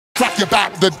crack your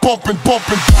back, then bumping,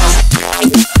 bumping.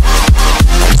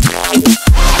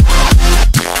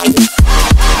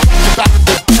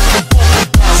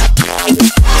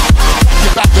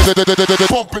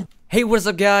 Hey, what's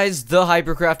up guys, the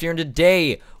Hypercraft here, and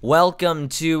today, welcome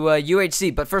to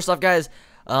UHC. But first off guys,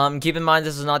 keep in mind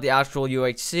this is not the actual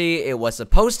UHC. It was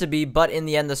supposed to be, but in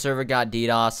the end the server got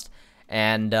DDoSed.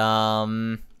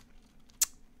 And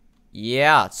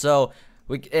yeah, so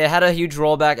it had a huge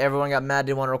rollback. Everyone got mad,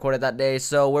 didn't want to record it that day,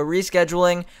 so we're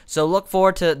rescheduling. So look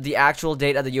forward to the actual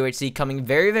date of the UHC coming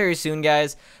very, very soon,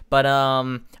 guys. But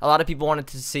a lot of people wanted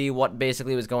to see what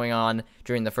basically was going on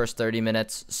during the first 30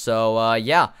 minutes. So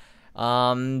yeah,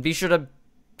 be sure to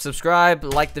subscribe,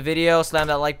 like the video, slam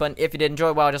that like button if you did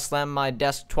enjoy. Wow, I just slammed my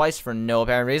desk twice for no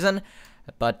apparent reason.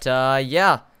 But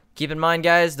yeah, keep in mind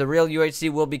guys, the real UHC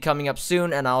will be coming up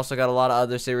soon, and I also got a lot of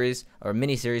other series or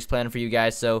mini series planned for you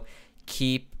guys, so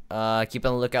keep on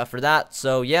the lookout for that.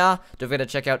 So yeah, don't forget to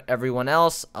check out everyone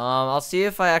else. I'll see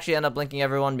if I actually end up linking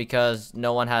everyone, because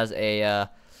no one has a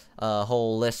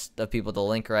whole list of people to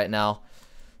link right now.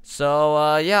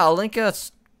 So yeah, I'll link a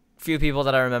few people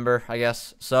that I remember, I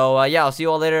guess. So yeah, I'll see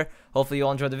you all later. Hopefully you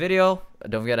all enjoyed the video.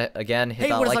 Don't forget to, again, hit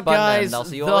that like button, guys? and I'll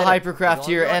see you all later. Hypercraft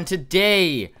here, and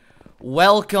today,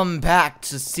 welcome back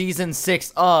to Season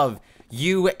 6 of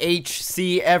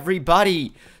UHC,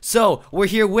 everybody. So, we're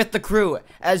here with the crew,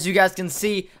 as you guys can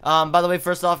see. By the way,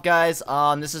 first off, guys,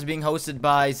 this is being hosted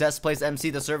by Zest Plays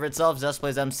MC, the server itself, Zest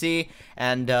Plays MC,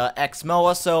 and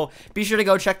XMOA, so be sure to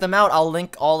go check them out. I'll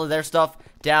link all of their stuff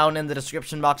down in the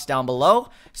description box down below.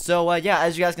 So, yeah,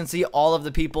 as you guys can see, all of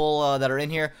the people that are in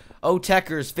here: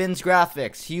 O-Techers, Finn's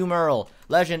Graphics, Hugh Merle,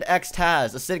 Legend,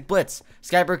 X-Taz, Acidic Blitz,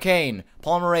 Skyper Kane,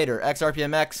 Palmerator,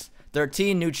 XRPMX,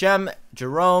 13, New Chem,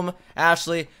 Jerome,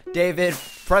 Ashley, David,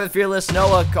 Private Fearless,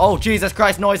 Noah, oh Jesus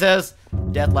Christ, noises,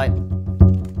 Deathlight,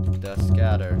 Death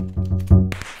Scatter.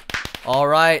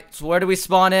 Alright, so where do we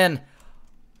spawn in?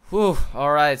 Whew,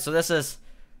 alright, so this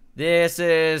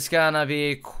is gonna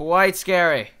be quite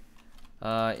scary.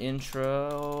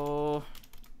 Intro,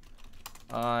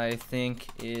 I think,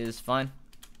 is fine.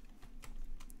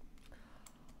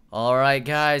 Alright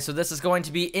guys, so this is going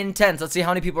to be intense. Let's see how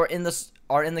many people are in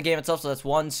the game itself. So that's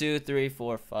 1, 2, 3,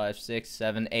 4, 5, 6,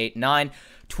 7, 8, 9,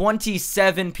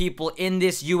 27 people in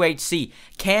this UHC.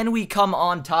 Can we come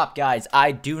on top, guys?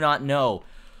 I do not know.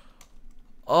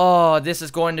 Oh, this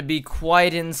is going to be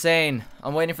quite insane.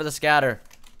 I'm waiting for the scatter.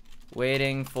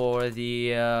 Waiting for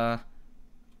the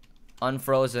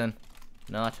unfrozen.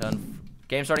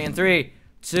 Game starting in 3,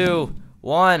 2,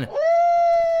 1.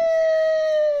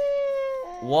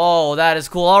 Whoa, that is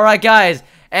cool. Alright guys,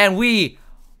 and we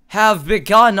have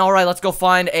begun. Alright, let's go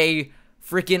find a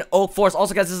freaking Oak Forest.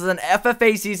 Also guys, this is an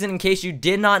FFA season in case you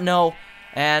did not know.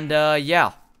 And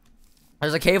yeah,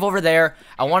 there's a cave over there.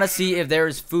 I want to see if there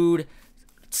is food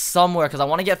somewhere, because I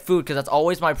want to get food, because that's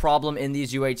always my problem in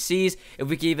these UHCs. If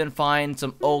we could even find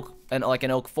some oak, and like an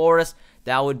Oak Forest,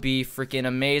 that would be freaking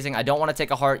amazing. I don't want to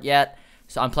take a heart yet,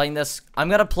 so I'm playing this. I'm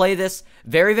gonna play this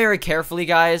very, very carefully,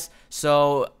 guys.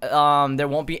 So there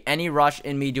won't be any rush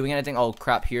in me doing anything. Oh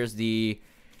crap! Here's the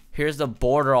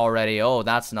border already. Oh,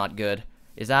 that's not good.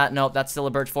 Is that? Nope, that's still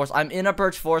a birch forest. I'm in a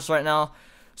birch forest right now.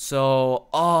 So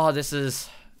this is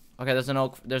okay. There's an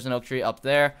oak tree up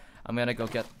there. I'm gonna go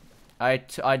get. I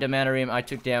Demanarium. I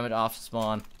took damage off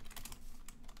spawn.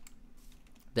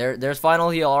 There's final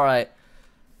heal. All right.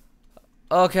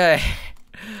 Okay.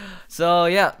 So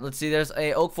yeah, let's see, there's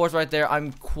a Oak Forest right there.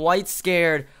 I'm quite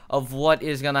scared of what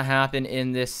is gonna happen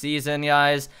in this season,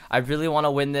 guys. I really want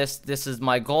to win this. This is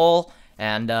my goal,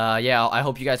 and yeah, I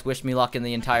hope you guys wish me luck in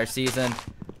the entire season.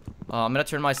 I'm gonna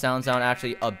turn my sounds down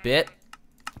actually a bit.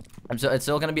 It's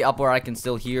still gonna be up where I can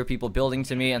still hear people building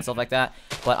to me and stuff like that,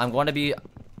 but I'm going to be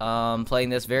playing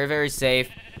this very, very safe,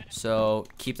 so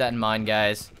keep that in mind,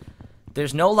 guys.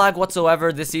 There's no lag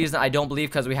whatsoever this season, I don't believe,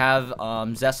 because we have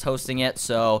Zest hosting it,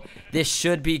 so this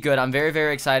should be good. I'm very,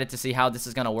 very excited to see how this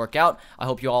is going to work out. I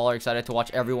hope you all are excited to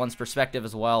watch everyone's perspective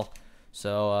as well.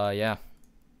 So, yeah.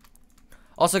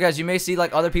 Also, guys, you may see,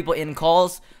 like, other people in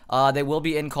calls. They will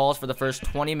be in calls for the first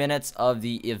 20 minutes of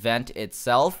the event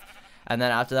itself. And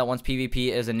then after that, once PvP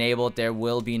is enabled, there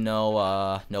will be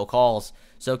no calls.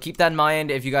 So keep that in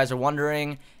mind if you guys are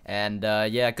wondering. And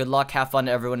yeah, good luck, have fun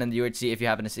to everyone in the UHC if you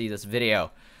happen to see this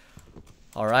video.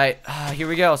 Alright, here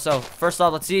we go. So first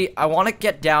off, let's see. I want to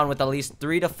get down with at least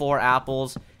 3 to 4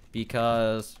 apples,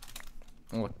 because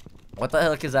what the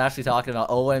heck is Ashley talking about?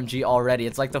 OMG already.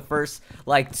 It's like the first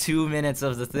like 2 minutes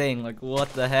of the thing. Like,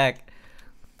 what the heck?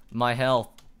 My health.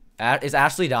 Is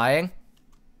Ashley dying?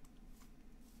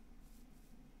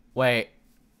 Wait.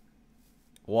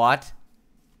 What?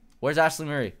 Where's Ashley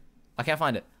Murray? I can't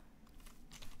find it.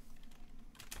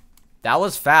 That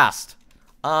was fast.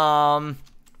 Well,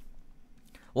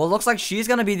 it looks like she's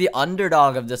gonna be the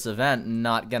underdog of this event,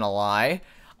 not gonna lie.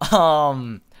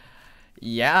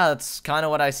 Yeah, that's kind of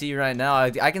what I see right now.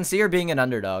 I can see her being an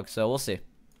underdog, so we'll see.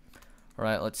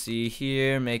 Alright, let's see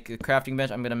here. Make a crafting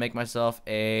bench. I'm gonna make myself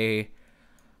a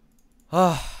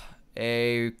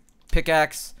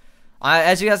pickaxe.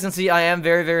 As you guys can see, I am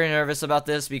very, very nervous about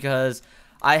this because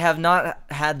I have not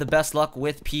had the best luck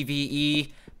with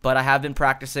PvE, but I have been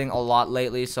practicing a lot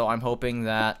lately, so I'm hoping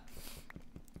that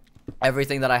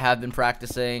everything that I have been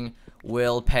practicing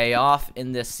will pay off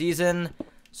in this season.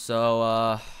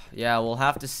 So, yeah, we'll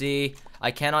have to see. I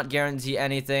cannot guarantee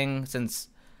anything since,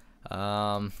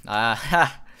 I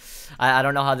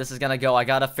don't know how this is gonna go. I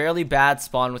got a fairly bad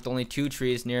spawn with only 2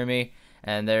 trees near me,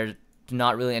 and there's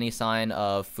not really any sign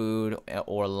of food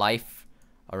or life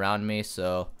around me,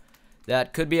 so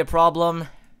that could be a problem.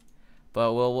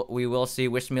 But we will see.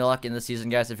 Wish me luck in the season,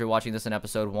 guys. If you're watching this in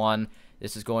episode 1,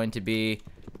 this is going to be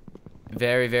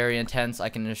very, very intense. I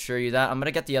can assure you that. I'm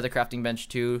gonna get the other crafting bench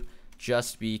too,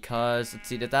 just because. Let's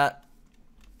see, did that?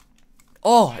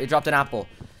 Oh, it dropped an apple.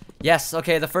 Yes.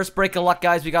 Okay, the first break of luck,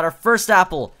 guys. We got our first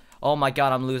apple. Oh my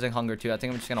God, I'm losing hunger too. I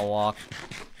think I'm just gonna walk.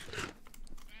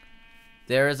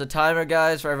 There is a timer,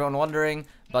 guys, for everyone wondering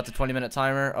about the 20-minute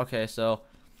timer. Okay, so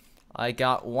I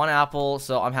got 1 apple,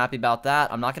 so I'm happy about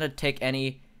that. I'm not gonna take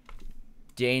any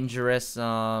dangerous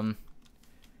jumps.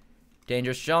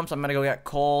 I'm gonna go get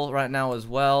coal right now as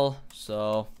well.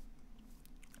 So,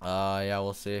 yeah,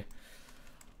 we'll see.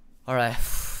 All right.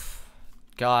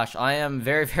 Gosh, I am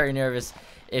very, very nervous.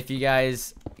 If you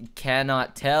guys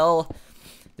cannot tell,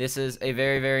 this is a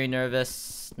very, very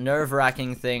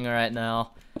nerve-wracking thing right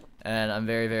now. And I'm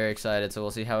very, very excited, so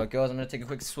we'll see how it goes. I'm going to take a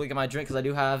quick swig of my drink because I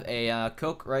do have a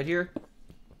Coke right here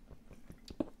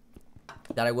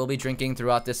that I will be drinking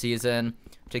throughout this season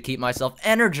to keep myself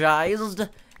energized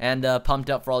and pumped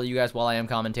up for all of you guys while I am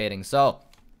commentating. So,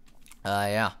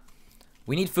 yeah.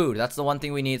 We need food. That's the one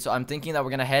thing we need. So I'm thinking that we're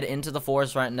going to head into the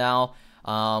forest right now.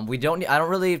 I don't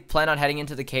really plan on heading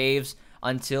into the caves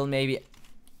until maybe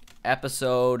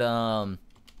episode 2.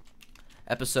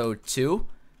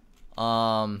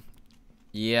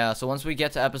 Yeah, so once we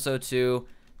get to episode 2,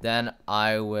 then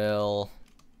I will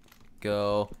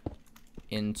go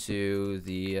into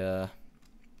the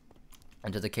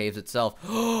caves itself.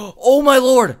 Oh my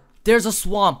lord! There's a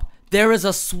swamp! There is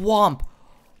a swamp!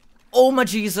 Oh my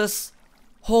Jesus!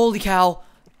 Holy cow!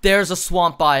 There's a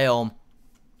swamp biome.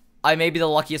 I may be the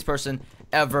luckiest person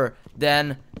ever.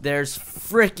 Then there's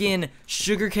freaking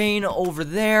sugarcane over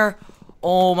there.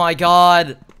 Oh my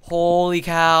god! Holy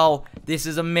cow! This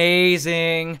is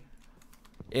amazing.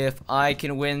 If I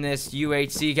can win this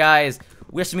UHC, guys,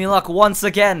 wish me luck once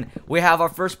again. We have our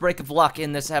first break of luck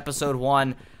in this episode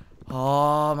 1.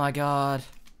 Oh my god.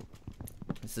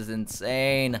 This is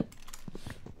insane.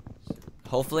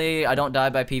 Hopefully I don't die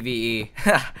by PvE.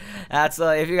 That's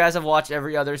if you guys have watched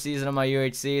every other season of my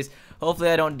UHCs, hopefully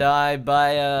I don't die by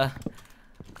a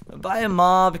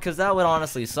mob, because that would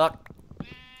honestly suck.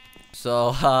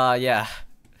 So yeah.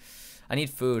 I need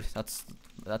food. That's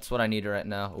what I need right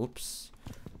now. Oops.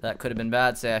 That could have been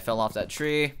bad. Say I fell off that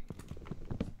tree.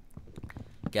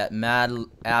 Get mad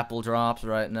apple drops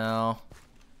right now.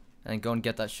 And go and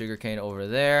get that sugarcane over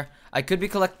there. I could be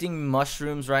collecting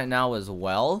mushrooms right now as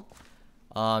well.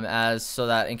 So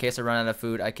that in case I run out of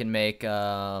food, I can make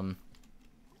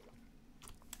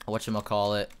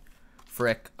whatchamacallit.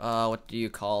 Frick. What do you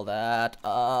call that?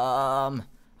 A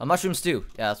mushroom stew.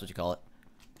 Yeah, that's what you call it.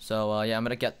 So, yeah, I'm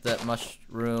gonna get that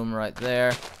mushroom right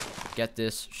there, get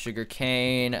this sugar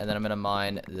cane, and then I'm gonna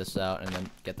mine this out and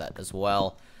then get that as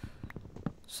well.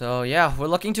 So, yeah, we're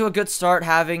looking to a good start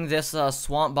having this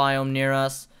swamp biome near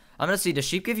us. I'm gonna see, does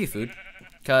sheep give you food?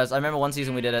 Because I remember one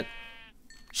season we did it.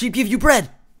 Sheep give you bread!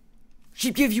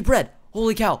 Sheep give you bread!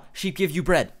 Holy cow, sheep give you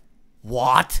bread.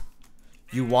 What?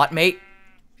 You what, mate?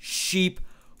 Sheep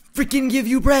freaking give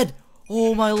you bread!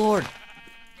 Oh my lord.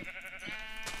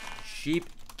 Sheep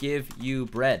give you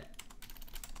bread.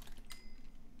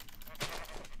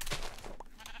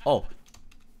 Oh.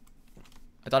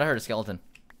 I thought I heard a skeleton.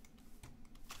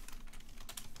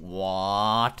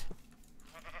 What?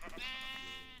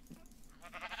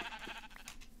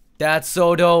 That's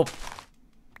so dope.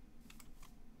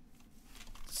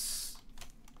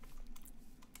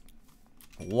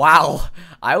 Wow.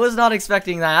 I was not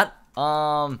expecting that.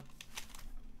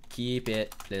 Keep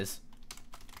it, please.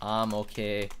 I'm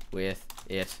okay with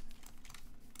it.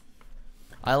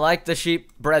 I like the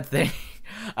sheep bread thing.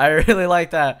 I really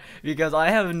like that because I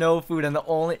have no food and the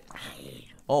only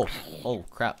oh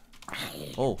crap.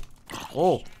 Oh.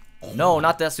 No,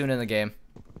 not that soon in the game.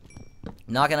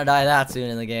 Not gonna die that soon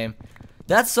in the game.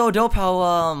 That's so dope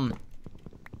how,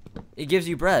 it gives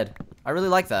you bread. I really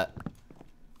like that.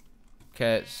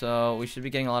 Okay, so we should be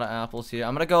getting a lot of apples here.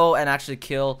 I'm gonna go and actually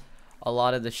kill a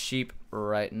lot of the sheep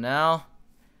right now.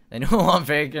 I know I'm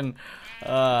faking.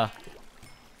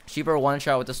 Sheep are one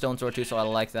shot with the stone sword too, so I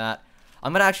like that.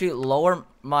 I'm gonna actually lower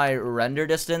my render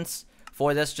distance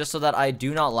for this just so that I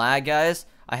do not lag, guys.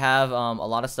 I have a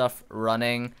lot of stuff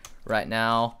running right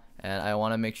now, and I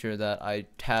want to make sure that I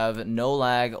have no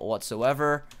lag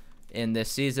whatsoever in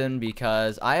this season,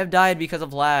 because I have died because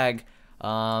of lag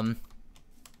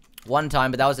one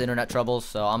time, but that was internet troubles,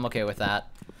 so I'm okay with that.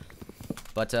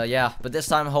 But yeah, but this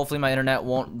time hopefully my internet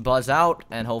won't buzz out,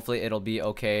 and hopefully it'll be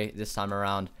okay this time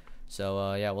around.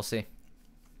 So yeah, we'll see.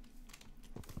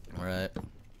 All right.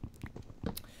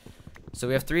 So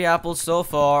we have 3 apples so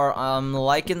far. I'm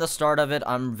liking the start of it.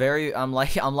 I'm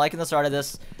liking the start of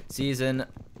this season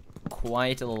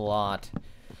quite a lot.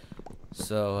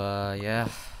 So yeah.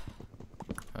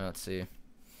 Let's see.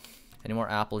 Any more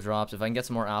apple drops? If I can get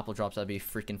some more apple drops, that'd be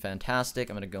freaking fantastic.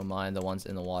 I'm gonna go mine the ones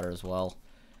in the water as well,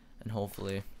 and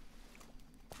hopefully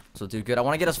so do good. I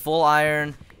want to get us full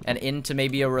iron and into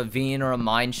maybe a ravine or a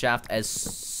mine shaft as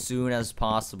soon as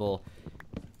possible.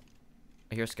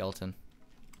 I hear a skeleton.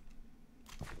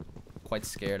 Quite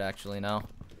scared actually now.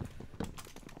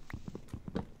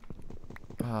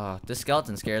 This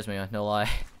skeleton scares me, no lie.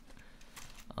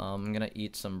 I'm gonna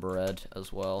eat some bread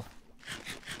as well.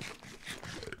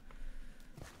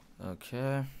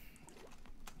 Okay. I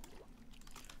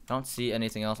don't see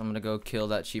anything else. I'm gonna go kill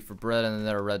that sheep for bread, and then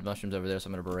there are red mushrooms over there, so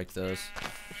I'm gonna break those.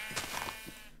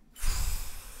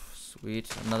 Sweet.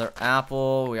 Another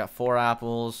apple. We got 4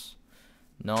 apples.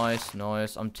 Nice,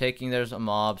 nice. I'm taking, there's a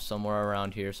mob somewhere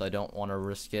around here, so I don't want to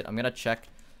risk it. I'm gonna check.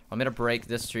 I'm gonna break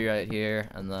this tree right here,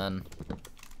 and then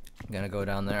I'm gonna go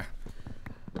down there.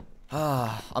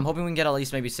 I'm hoping we can get at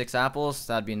least maybe 6 apples.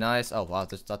 That'd be nice. Oh wow,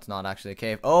 that's not actually a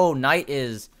cave. Oh, night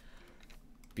is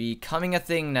becoming a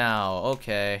thing now.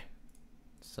 Okay,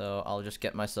 so I'll just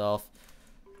get myself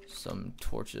some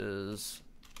torches.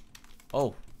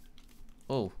 Oh,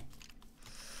 oh,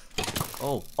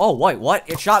 oh, oh, wait, what?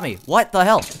 It shot me. What the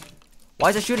hell? Why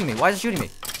is it shooting me? Why is it shooting me?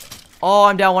 Oh,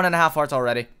 I'm down 1.5 hearts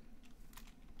already.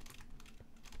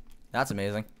 That's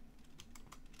amazing.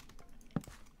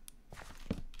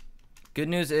 Good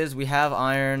news is we have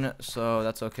iron, so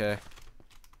that's okay.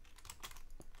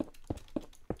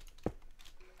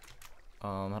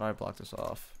 How do I block this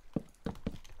off?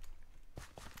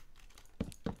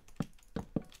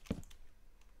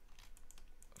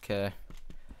 Okay.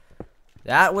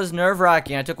 That was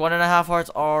nerve-wracking. I took 1.5 hearts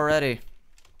already.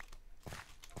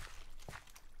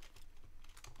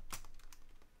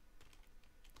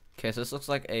 Okay, so this looks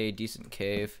like a decent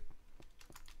cave.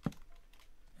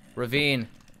 Ravine.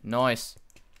 Nice.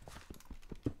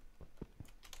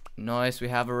 Nice, we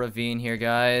have a ravine here,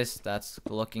 guys. That's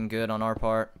looking good on our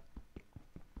part.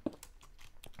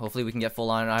 Hopefully we can get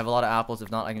full iron. I have a lot of apples. If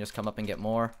not, I can just come up and get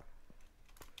more.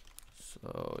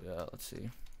 So, yeah, let's see.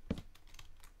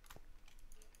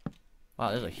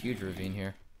 Wow, there's a huge ravine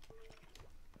here.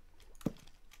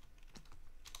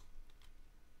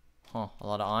 Huh, a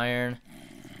lot of iron.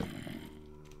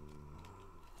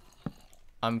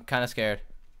 I'm kind of scared.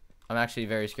 I'm actually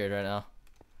very scared right now.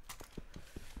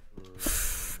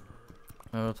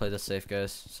 I'm gonna play this safe,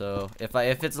 guys. So if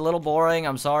it's a little boring,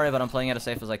 I'm sorry, but I'm playing it as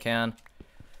safe as I can.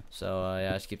 So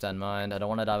yeah, just keep that in mind. I don't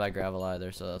want to die by gravel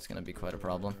either, so that's gonna be quite a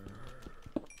problem.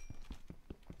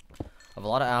 I have a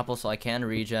lot of apples, so I can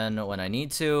regen when I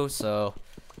need to. So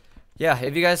yeah,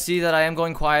 if you guys see that I am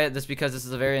going quiet, that's because this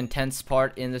is a very intense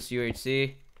part in this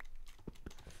UHC.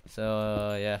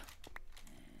 So yeah.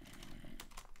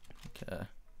 Okay.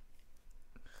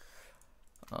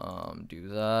 Do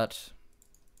that.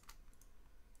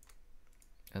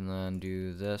 And then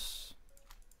do this.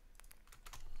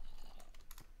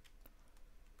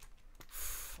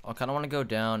 I kind of want to go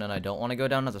down, and I don't want to go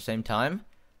down at the same time.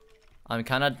 I'm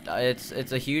kind of,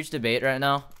 it's a huge debate right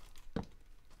now.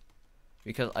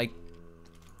 Because I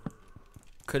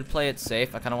could play it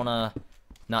safe. I kind of want to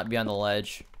not be on the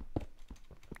ledge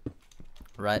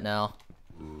right now.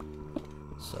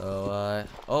 So,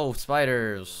 oh,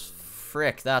 spiders.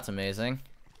 Frick, that's amazing.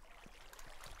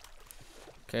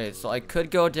 Okay, so I could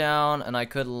go down and I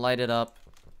could light it up.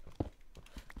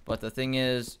 But the thing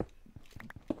is,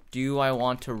 do I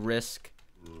want to risk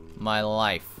my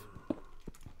life?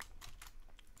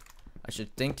 I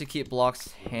should think to keep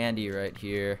blocks handy right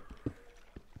here.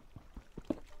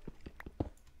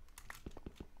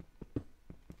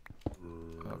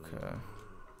 Okay.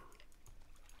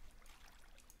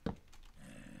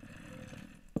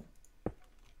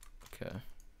 Okay.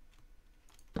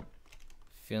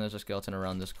 Feeling there's a skeleton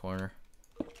around this corner.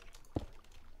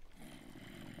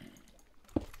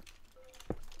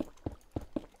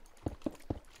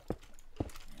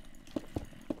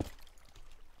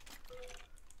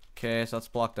 Okay, so that's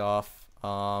blocked off.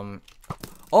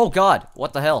 Oh god!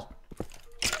 What the hell?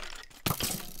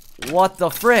 What the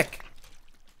frick?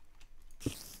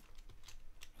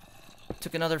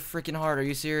 Took another freaking heart. Are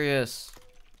you serious?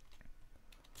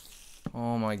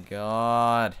 Oh my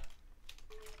god.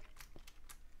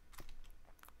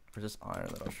 Where's this iron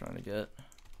that I was trying to get?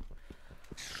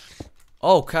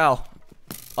 Oh, cow.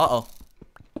 Uh-oh.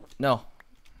 No.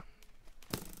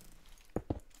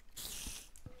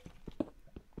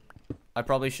 I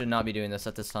probably should not be doing this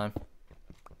at this time.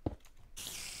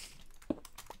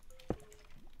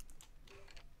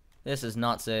 This is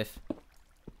not safe.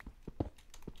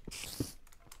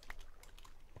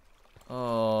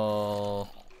 Oh.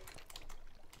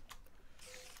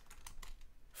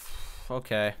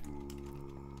 Okay.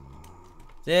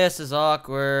 This is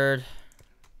awkward.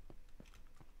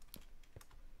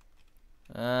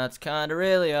 That's kind of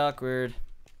really awkward.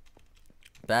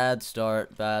 Bad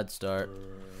start, bad start.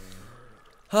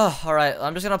 Alright,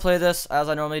 I'm just gonna play this as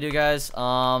I normally do, guys. Yeah,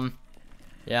 I'm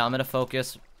gonna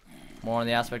focus more on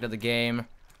the aspect of the game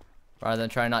rather than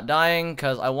trying not dying,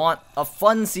 because I want a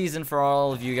fun season for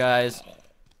all of you guys.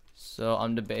 So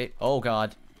I'm oh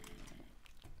god.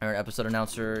 Alright, episode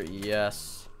announcer,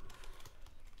 yes.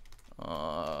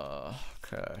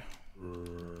 Okay.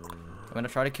 I'm gonna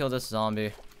try to kill this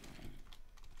zombie.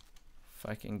 If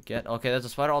I can get... Okay, there's a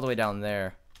spider all the way down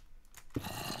there.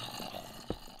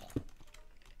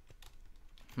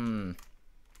 I'm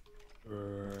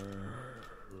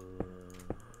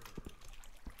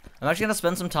actually gonna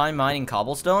spend some time mining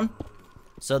cobblestone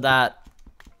so that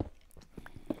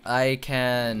I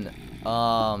can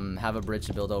have a bridge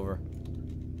to build over.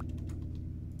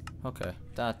 Okay,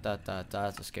 that's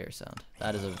a scary sound.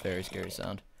 That is a very scary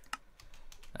sound.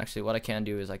 Actually, what I can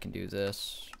do is I can do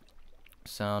this.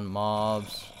 Sound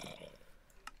mobs.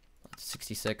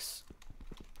 66.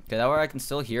 Okay, that way I can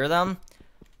still hear them,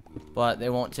 but they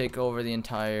won't take over the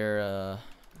entire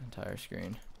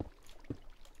screen.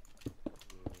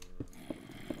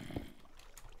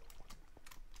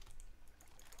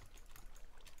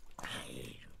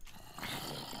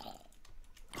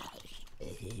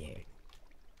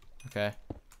 Okay,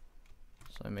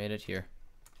 so I made it here.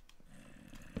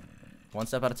 One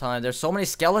step at a time. There's so many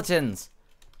skeletons.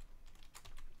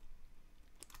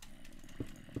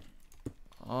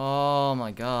 Oh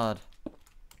my god.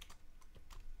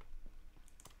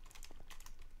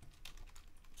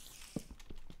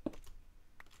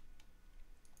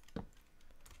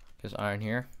 There's iron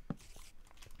here.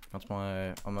 That's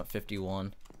I'm at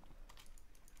 51.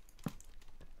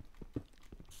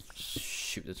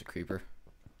 Shoot, there's a creeper.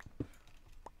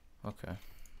 Okay.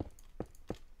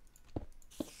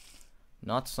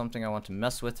 Not something I want to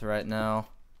mess with right now.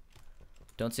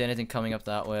 Don't see anything coming up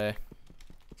that way.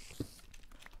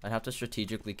 I'd have to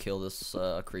strategically kill this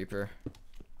creeper.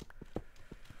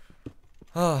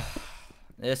 Oh,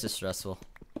 this is stressful.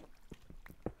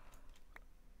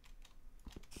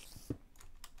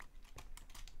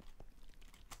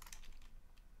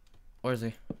 Where is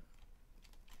he?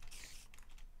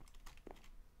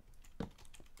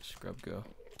 Scrub go.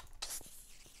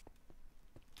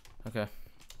 Okay.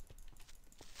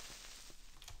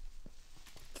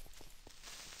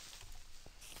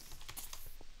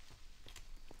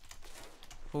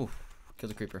 Ooh, kill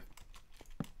the creeper.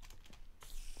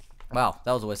 Wow,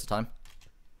 that was a waste of time.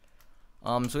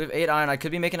 So we have 8 iron. I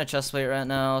could be making a chest plate right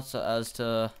now so as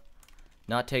to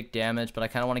not take damage, but I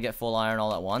kind of want to get full iron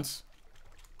all at once.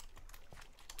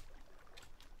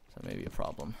 So that may be a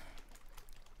problem.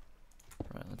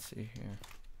 Alright, let's see here.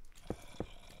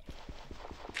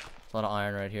 A lot of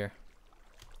iron right here.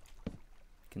 I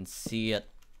can see it.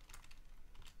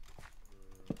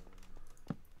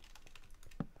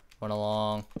 Run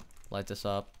along, light this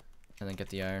up, and then get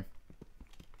the iron.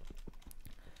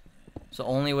 So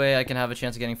only way I can have a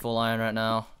chance of getting full iron right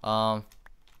now. Yeah,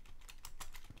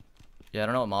 I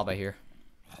don't know what mob I hear.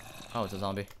 Oh, it's a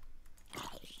zombie.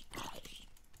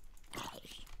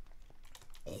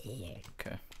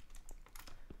 Okay.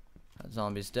 That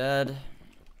zombie's dead.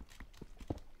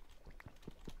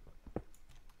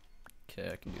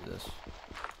 Okay, I can do this.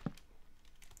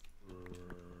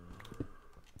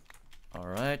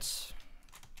 Alright.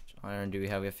 Iron do we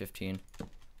have? We have 15.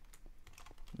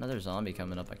 Another zombie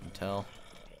coming up, I can tell.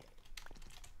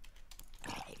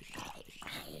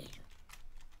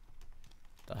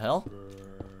 The hell?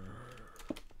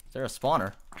 Is there a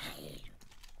spawner?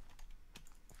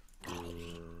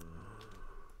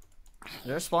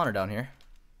 there a spawner down here?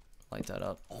 Light that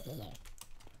up.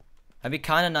 That'd be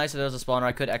kind of nice if there was a spawner.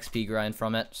 I could XP grind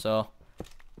from it, so.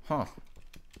 Huh.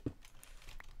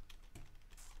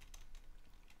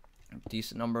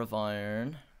 Decent number of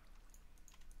iron.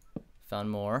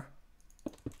 Found more.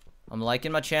 I'm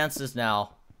liking my chances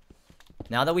now.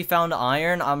 Now that we found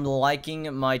iron, I'm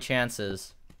liking my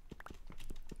chances.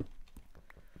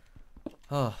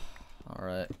 Oh,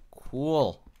 alright.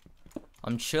 Cool.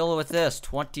 I'm chill with this.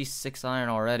 26 iron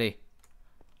already.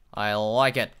 I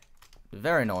like it.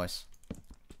 Very nice.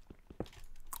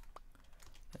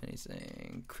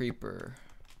 Anything. Creeper.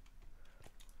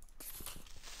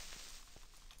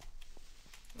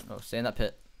 Oh, stay in that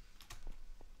pit.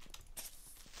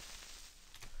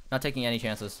 Not taking any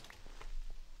chances.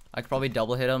 I could probably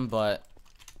double hit him, but...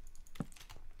 Oh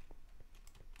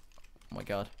my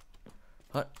god.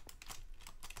 What?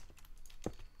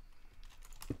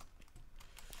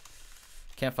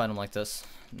 Can't find him like this.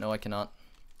 No, I cannot.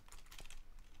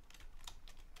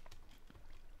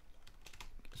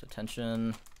 Get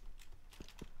attention.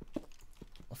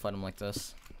 I'll fight him like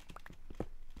this.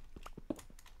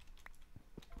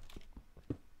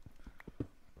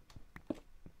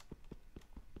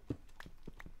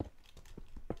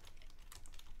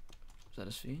 Is that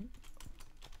his feet?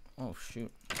 Oh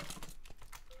shoot.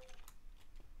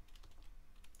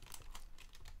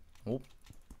 Oh.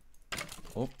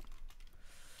 Oh.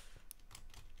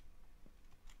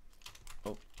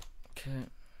 Oh.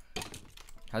 Okay.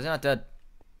 How's he not dead?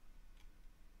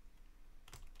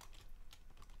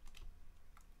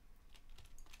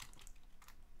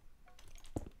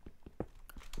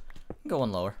 Go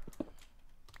one lower.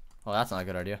 Oh, that's not a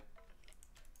good idea.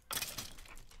 Is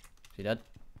he dead?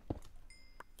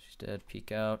 She's dead.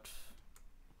 Peek out.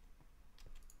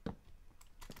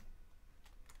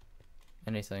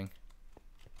 Anything.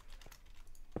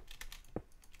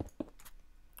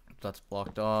 That's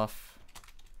blocked off.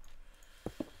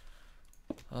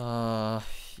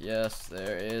 Yes,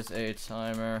 there is a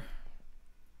timer.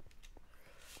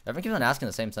 Everyone keeps on asking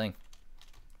the same thing.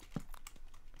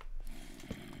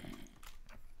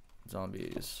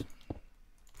 Zombies.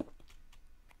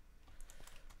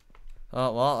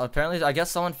 Oh, well, apparently, I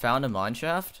guess someone found a mine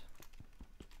shaft.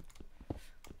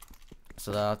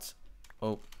 So that's...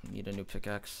 Oh, need a new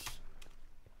pickaxe.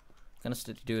 Gonna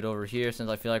do it over here since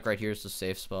I feel like right here is the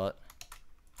safe spot.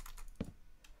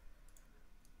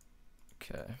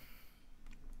 Okay.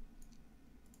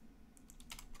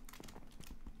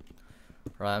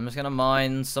 Right, I'm just gonna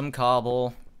mine some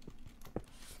cobble.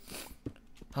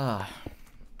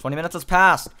 20 minutes has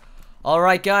passed.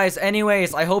 Alright guys,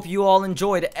 anyways, I hope you all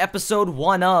enjoyed episode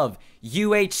 1 of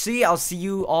UHC. I'll see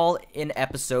you all in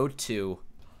episode 2.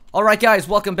 Alright guys,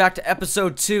 welcome back to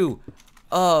episode 2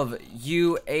 of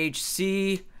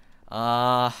UHC.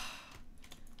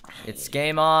 It's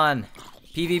game on.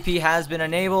 PvP has been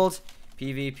enabled.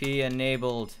 PvP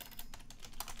enabled.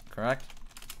 Correct?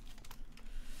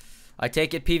 I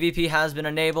take it PvP has been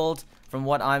enabled from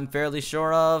what I'm fairly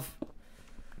sure of.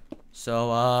 So,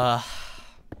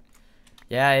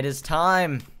 yeah, it is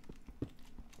time.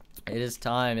 It is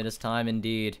time. It is time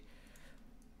indeed.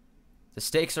 The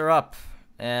stakes are up.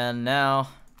 And now,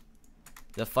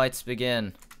 the fights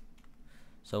begin.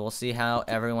 So we'll see how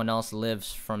everyone else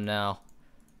lives from now.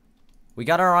 We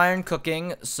got our iron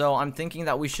cooking, so I'm thinking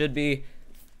that we should be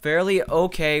fairly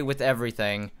okay with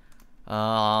everything.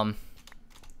 Yeah,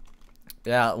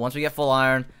 once we get full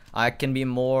iron, I can be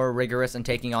more rigorous in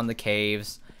taking on the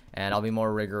caves. And I'll be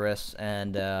more rigorous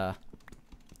and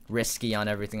risky on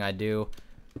everything I do.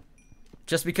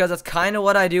 Just because that's kind of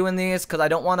what I do in these, because I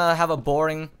don't want to have a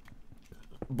boring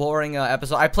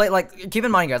episode. I play, like, keep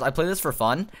in mind guys, I play this for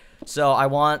fun. So I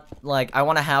want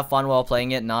to have fun while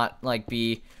playing it, not like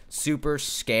be super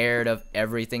scared of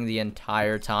everything the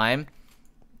entire time.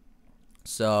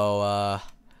 So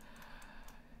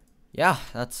yeah,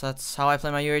 that's how I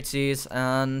play my UHCs,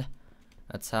 and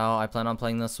that's how I plan on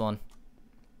playing this one.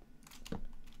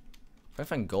 If I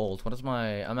find gold, what is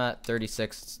my... I'm at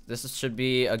 36. This should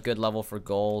be a good level for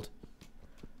gold.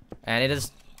 And it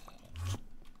is...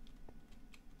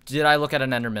 Did I look at an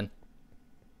Enderman?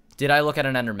 Did I look at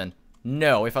an Enderman?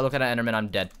 No, if I look at an Enderman, I'm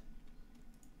dead.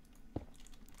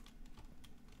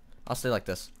 I'll stay like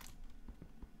this.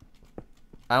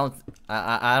 I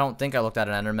don't think I looked at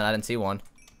an Enderman. I didn't see one.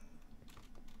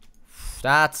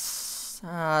 That's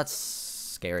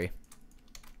scary.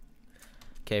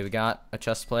 Okay, we got a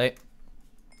chest plate.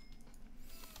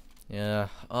 Yeah.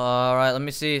 Alright, let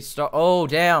me see. Oh,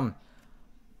 damn.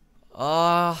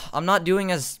 I'm not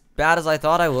doing as bad as I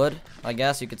thought I would, I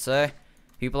guess you could say.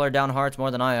 People are down hearts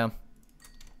more than I am.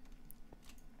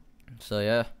 So,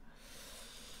 yeah.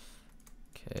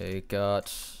 Okay,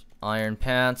 got iron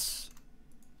pants.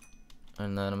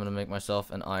 And then I'm gonna make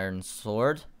myself an iron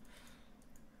sword.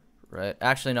 Right.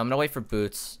 Actually, no, I'm gonna wait for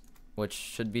boots, which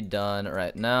should be done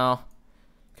right now.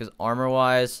 Because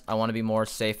armor-wise, I want to be more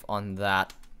safe on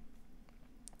that.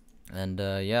 And,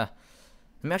 yeah.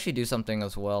 Let me actually do something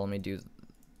as well. Let me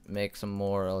make some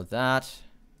more of that.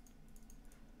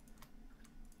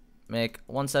 Make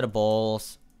one set of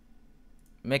bowls.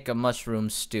 Make a mushroom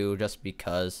stew just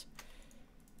because.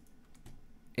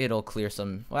 It'll clear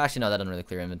some. Well, actually, no, that doesn't really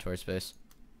clear inventory space.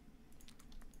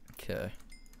 Okay.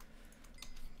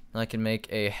 I can make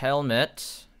a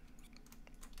helmet.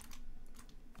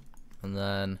 And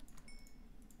then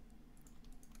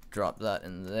drop that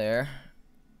in there.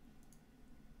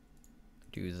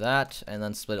 Do that, and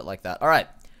then split it like that. Alright.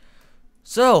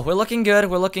 So, we're looking good.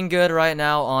 We're looking good right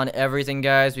now on everything,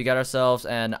 guys. We got ourselves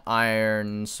an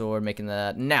iron sword, making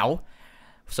that now.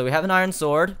 So, we have an iron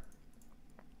sword.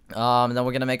 And then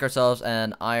we're going to make ourselves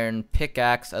an iron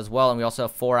pickaxe as well. And we also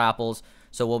have 4 apples.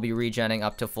 So, we'll be regenning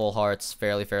up to full hearts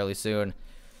fairly soon.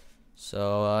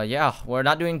 So, yeah, we're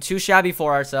not doing too shabby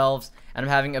for ourselves. And I'm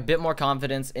having a bit more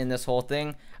confidence in this whole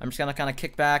thing. I'm just going to kind of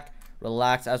kick back,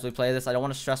 relax as we play this. I don't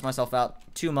want to stress myself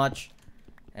out too much.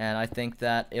 And I think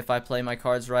that if I play my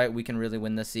cards right, we can really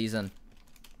win this season.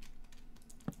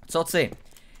 So, let's see.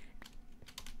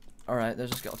 Alright,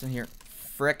 there's a skeleton here.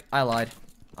 Frick, I lied.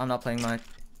 I'm not playing my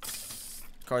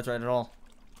cards right at all.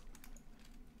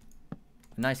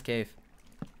 Nice cave.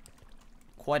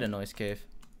 Quite a nice cave.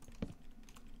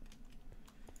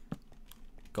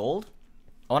 Gold?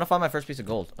 I want to find my first piece of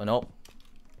gold. Oh, nope.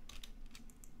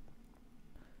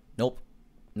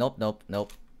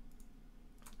 Nope.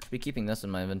 Should be keeping this in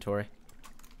my inventory.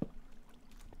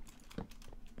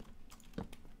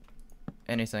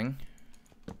 Anything.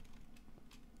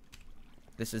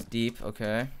 This is deep,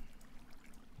 okay.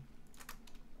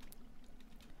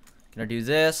 Gonna do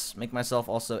this. Make myself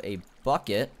also a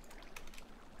bucket.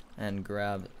 And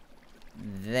grab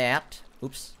that.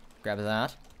 Oops. Grab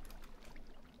that.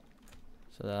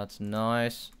 So that's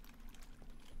nice.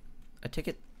 I take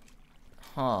it.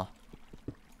 Huh.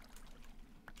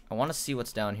 I want to see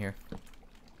what's down here.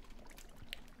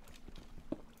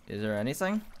 Is there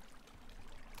anything?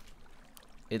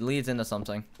 It leads into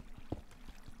something.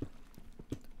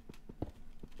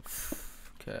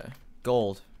 Okay.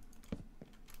 Gold.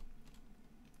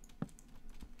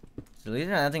 Does it lead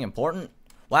into anything important?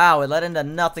 Wow, it led into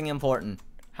nothing important.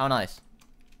 How nice.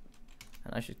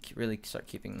 And I should really start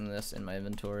keeping this in my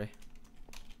inventory.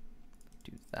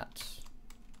 Do that.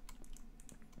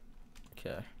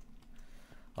 Okay.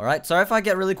 Alright, sorry if I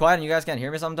get really quiet and you guys can't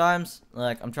hear me sometimes.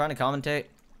 Like, I'm trying to commentate.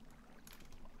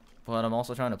 But I'm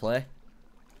also trying to play.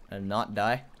 And not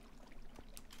die.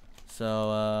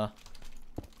 So,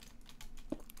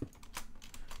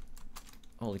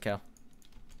 holy cow.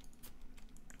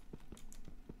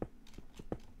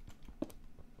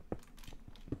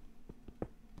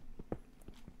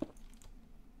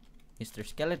 Mr.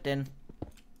 Skeleton.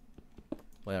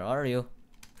 Where are you?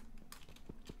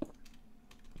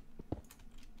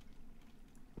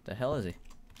 The hell is he?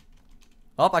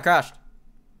 Oh, I crashed.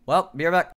 Well, be right back.